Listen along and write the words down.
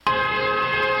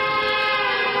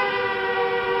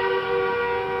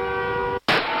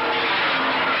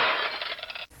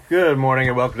Good morning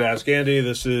and welcome to Ask Andy.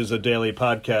 This is a daily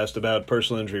podcast about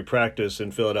personal injury practice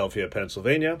in Philadelphia,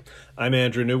 Pennsylvania. I'm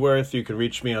Andrew Neuwirth. You can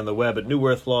reach me on the web at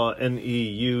Neuwirthlaw,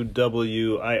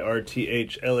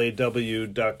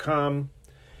 NEUWIRTHLAW.com.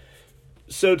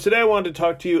 So today I wanted to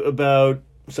talk to you about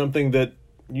something that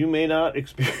you may not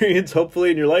experience,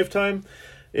 hopefully, in your lifetime.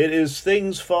 It is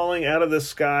things falling out of the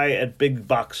sky at big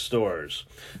box stores.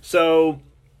 So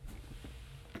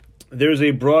there's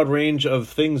a broad range of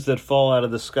things that fall out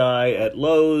of the sky at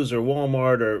Lowe's or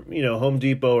Walmart or, Home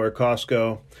Depot or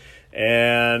Costco.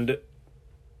 And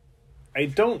I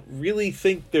don't really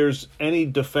think there's any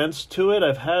defense to it.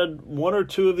 I've had one or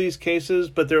two of these cases,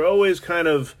 but they're always kind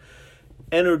of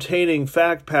entertaining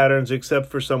fact patterns except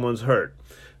for someone's hurt.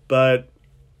 But,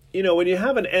 when you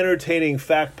have an entertaining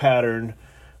fact pattern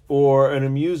or an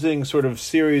amusing sort of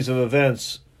series of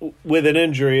events with an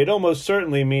injury, it almost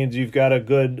certainly means you've got a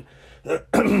good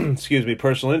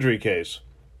personal injury case.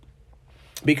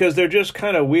 Because they're just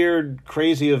kind of weird,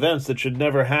 crazy events that should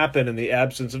never happen in the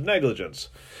absence of negligence.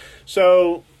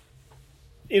 So,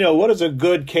 what does a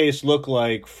good case look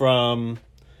like from,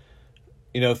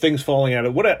 things falling out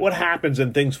of... What happens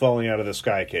in things falling out of the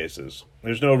sky cases?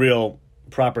 There's no real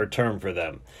proper term for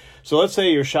them. So let's say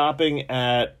you're shopping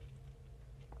at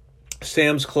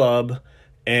Sam's Club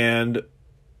and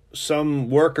some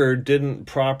worker didn't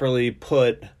properly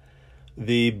put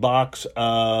the box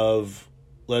of,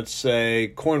 let's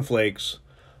say, cornflakes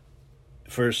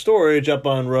for storage up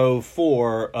on row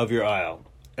 4 of your aisle.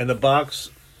 And the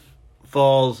box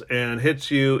falls and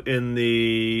hits you in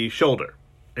the shoulder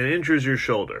and injures your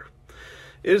shoulder.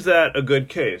 Is that a good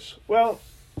case? Well,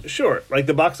 sure. Like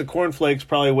the box of cornflakes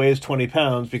probably weighs 20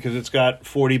 pounds because it's got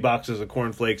 40 boxes of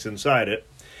cornflakes inside it.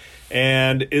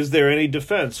 And is there any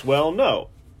defense? Well, no.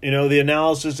 The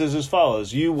analysis is as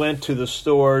follows. You went to the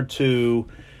store to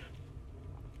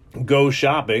go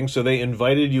shopping, so they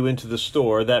invited you into the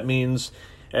store. That means,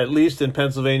 at least in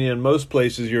Pennsylvania and most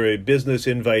places, you're a business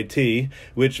invitee,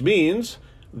 which means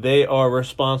they are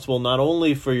responsible not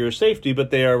only for your safety,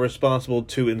 but they are responsible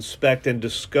to inspect and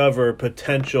discover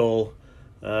potential,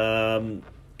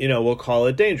 we'll call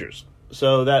it dangers.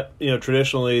 So that,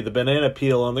 traditionally the banana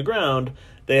peel on the ground,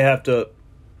 they have to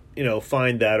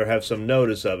find that or have some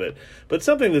notice of it. But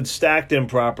something that's stacked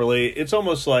improperly, it's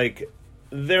almost like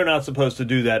they're not supposed to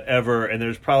do that ever, and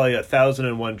there's probably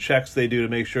 1,001 checks they do to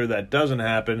make sure that doesn't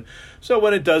happen. So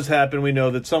when it does happen, we know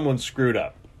that someone screwed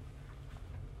up.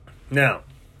 Now,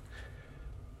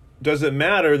 does it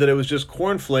matter that it was just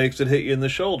cornflakes that hit you in the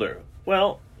shoulder?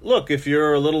 Well, look, if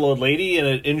you're a little old lady and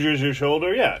it injures your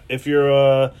shoulder, yeah. If you're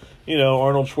a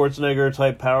Arnold Schwarzenegger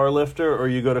type power lifter, or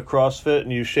you go to CrossFit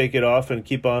and you shake it off and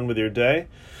keep on with your day,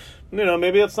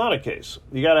 maybe that's not a case.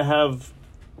 You got to have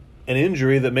an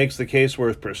injury that makes the case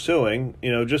worth pursuing.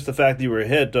 Just the fact that you were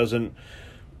hit doesn't,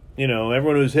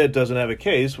 everyone who's hit doesn't have a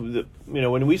case.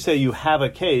 When we say you have a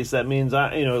case, that means,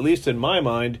 at least in my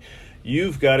mind,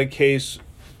 you've got a case,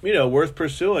 worth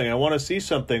pursuing. I want to see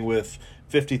something with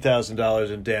 $50,000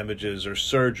 in damages or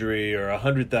surgery or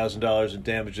 $100,000 in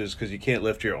damages because you can't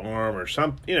lift your arm or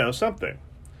something.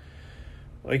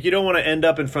 Like, you don't want to end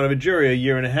up in front of a jury a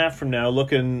year and a half from now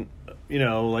looking,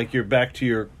 like you're back to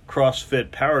your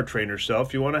CrossFit power trainer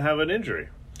self. You want to have an injury.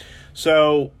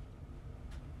 So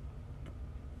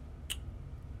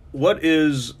what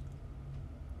is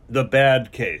the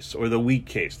bad case or the weak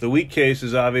case? The weak case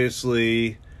is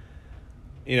obviously,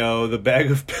 the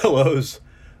bag of pillows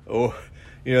or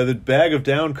the bag of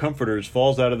down comforters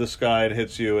falls out of the sky and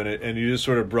hits you, and you just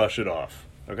sort of brush it off,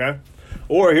 okay?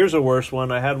 Or here's a worse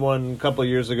one. I had one a couple of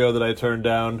years ago that I turned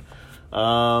down.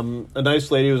 A nice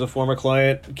lady who was a former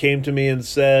client came to me and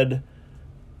said,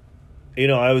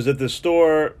 I was at the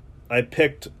store. I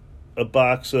picked a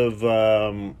box of,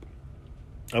 I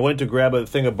went to grab a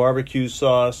thing of barbecue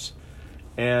sauce,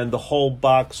 and the whole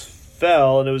box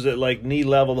fell, and it was at like knee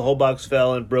level. The whole box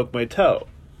fell and broke my toe.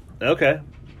 Okay.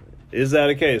 Is that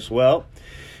a case? Well,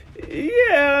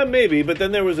 yeah, maybe. But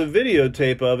then there was a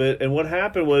videotape of it, and what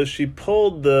happened was she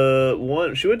went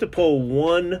to pull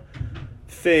one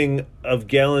thing of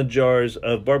gallon jars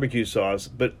of barbecue sauce,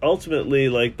 but ultimately,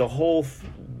 like, the whole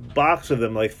box of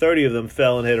them, like 30 of them,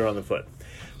 fell and hit her on the foot.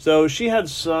 So she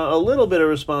had a little bit of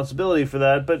responsibility for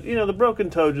that, but, the broken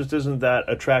toe just isn't that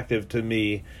attractive to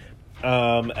me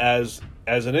as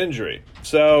an injury.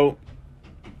 So,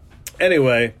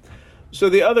 anyway... So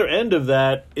the other end of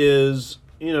that is,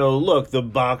 look, the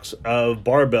box of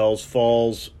barbells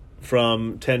falls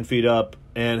from 10 feet up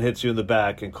and hits you in the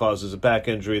back and causes a back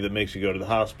injury that makes you go to the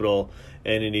hospital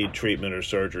and you need treatment or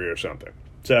surgery or something.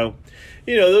 So,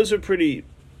 those are pretty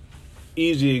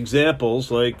easy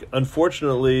examples. Like,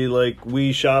 unfortunately, like,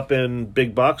 we shop in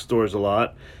big box stores a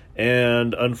lot,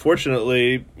 and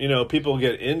unfortunately, people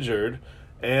get injured,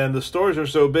 and the stores are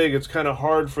so big, it's kind of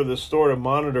hard for the store to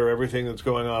monitor everything that's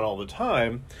going on all the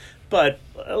time. But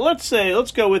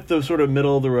let's go with the sort of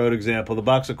middle of the road example. The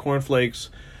box of cornflakes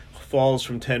falls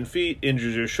from 10 feet,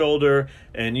 injures your shoulder,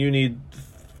 and you need,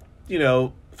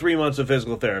 3 months of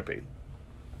physical therapy.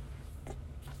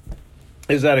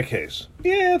 Is that a case?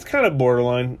 Yeah, it's kind of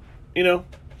borderline. As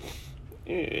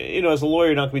a lawyer,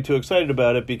 you're not going to be too excited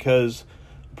about it because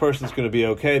the person's going to be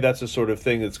okay. That's the sort of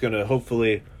thing that's going to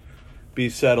hopefully be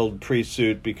settled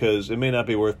pre-suit, because it may not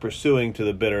be worth pursuing to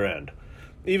the bitter end,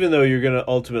 even though you're going to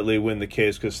ultimately win the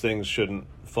case because things shouldn't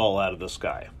fall out of the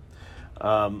sky.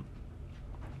 But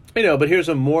here's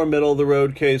a more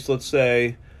middle-of-the-road case. Let's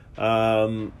say,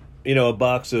 a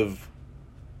box of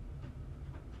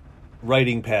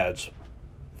writing pads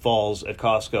falls at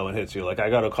Costco and hits you. Like, I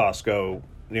go to Costco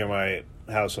near my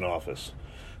house and office.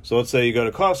 So let's say you go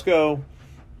to Costco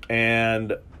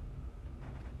and,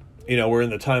 we're in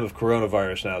the time of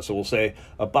coronavirus now. So we'll say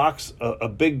a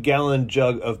big gallon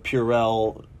jug of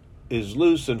Purell is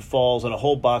loose and falls, and a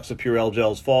whole box of Purell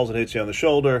gels falls and hits you on the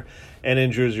shoulder and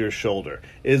injures your shoulder.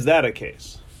 Is that a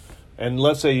case? And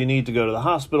let's say you need to go to the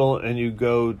hospital and you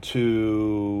go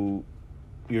to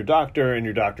your doctor and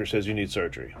your doctor says you need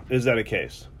surgery. Is that a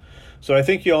case? So I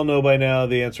think you all know by now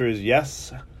the answer is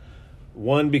yes.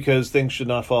 1, because things should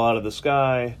not fall out of the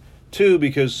sky. 2,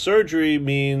 because surgery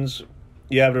means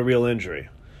you have a real injury.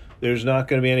 There's not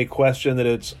going to be any question that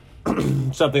it's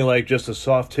something like just a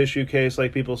soft tissue case,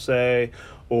 like people say,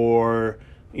 or,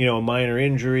 a minor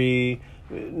injury.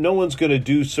 No one's going to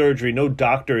do surgery. No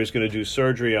doctor is going to do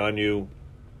surgery on you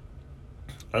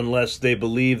unless they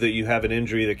believe that you have an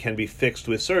injury that can be fixed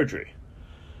with surgery.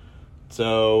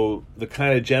 So the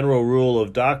kind of general rule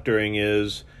of doctoring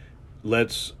is,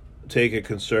 let's take a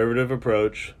conservative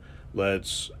approach.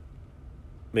 Let's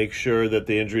make sure that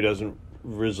the injury doesn't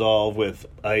resolve with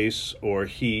ice or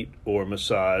heat or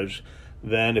massage.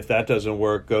 Then if that doesn't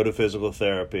work, go to physical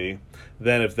therapy.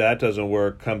 Then if that doesn't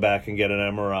work, come back and get an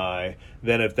MRI.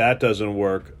 Then if that doesn't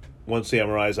work, once the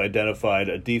MRI has identified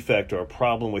a defect or a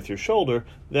problem with your shoulder,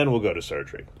 then we'll go to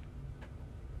surgery.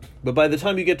 But by the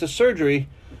time you get to surgery,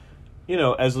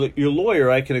 as your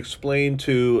lawyer, I can explain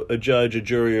to a judge, a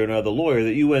jury, or another lawyer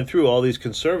that you went through all these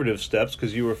conservative steps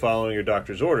because you were following your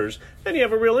doctor's orders, and you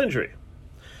have a real injury.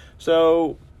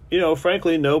 So,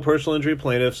 frankly, no personal injury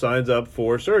plaintiff signs up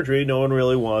for surgery. No one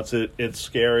really wants it. It's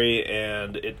scary,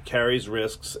 and it carries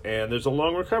risks, and there's a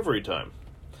long recovery time.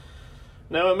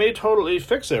 Now, it may totally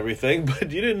fix everything,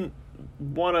 but you didn't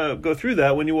want to go through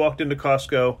that when you walked into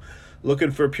Costco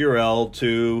looking for Purell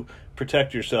to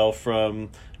protect yourself from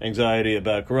anxiety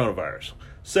about coronavirus.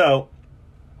 So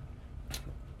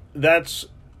that's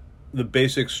the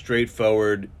basic,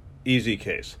 straightforward, easy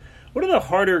case. What are the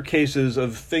harder cases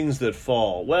of things that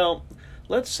fall? Well,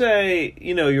 let's say,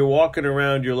 you're walking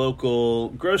around your local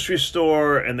grocery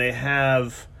store and they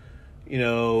have,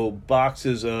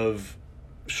 boxes of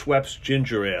Schweppes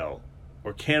ginger ale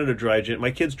or Canada Dry ginger.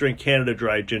 My kids drink Canada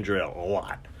Dry ginger ale a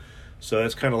lot. So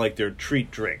that's kind of like their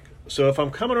treat drink. So if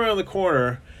I'm coming around the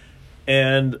corner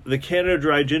and the Canada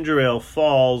Dry ginger ale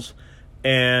falls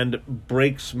and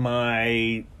breaks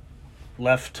my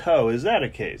left toe, is that a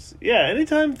case? Yeah,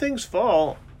 anytime things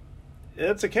fall,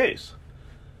 it's a case.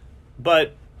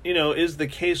 But, is the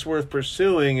case worth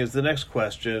pursuing is the next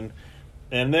question.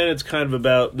 And then it's kind of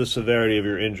about the severity of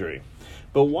your injury.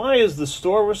 But why is the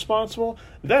store responsible?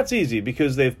 That's easy,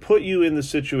 because they've put you in the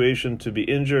situation to be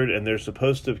injured, and they're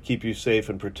supposed to keep you safe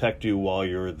and protect you while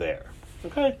you're there.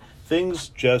 Okay? Things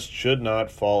just should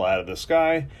not fall out of the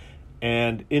sky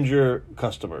and injure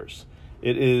customers.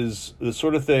 It is the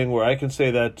sort of thing where I can say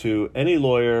that to any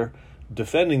lawyer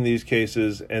defending these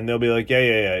cases, and they'll be like,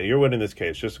 yeah, you're winning this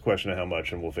case. Just a question of how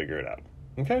much, and we'll figure it out.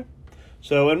 Okay?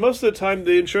 So, and most of the time,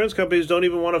 the insurance companies don't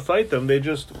even want to fight them. They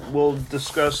just will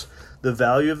discuss the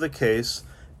value of the case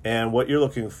and what you're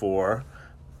looking for,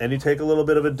 and you take a little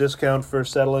bit of a discount for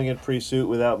settling it pre-suit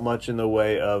without much in the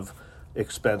way of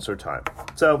expense or time.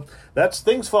 So that's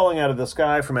things falling out of the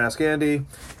sky from Ask Andy.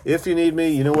 If you need me,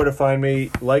 you know where to find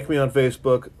me. Like me on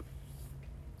Facebook.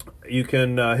 You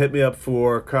can hit me up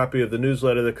for a copy of the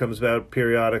newsletter that comes out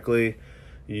periodically.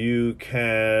 You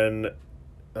can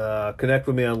connect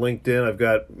with me on LinkedIn. I've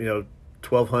got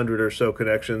 1,200 or so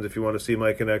connections. If you want to see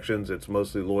my connections, it's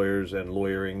mostly lawyers and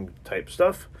lawyering type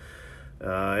stuff,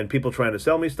 and people trying to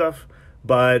sell me stuff.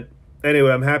 But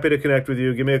anyway, I'm happy to connect with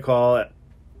you. Give me a call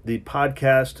The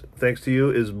podcast, thanks to you,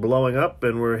 is blowing up,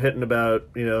 and we're hitting about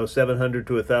 700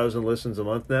 to 1,000 listens a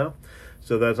month now.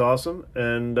 So that's awesome.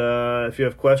 And if you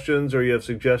have questions or you have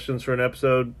suggestions for an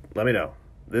episode, let me know.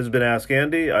 This has been Ask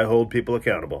Andy. I hold people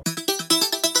accountable.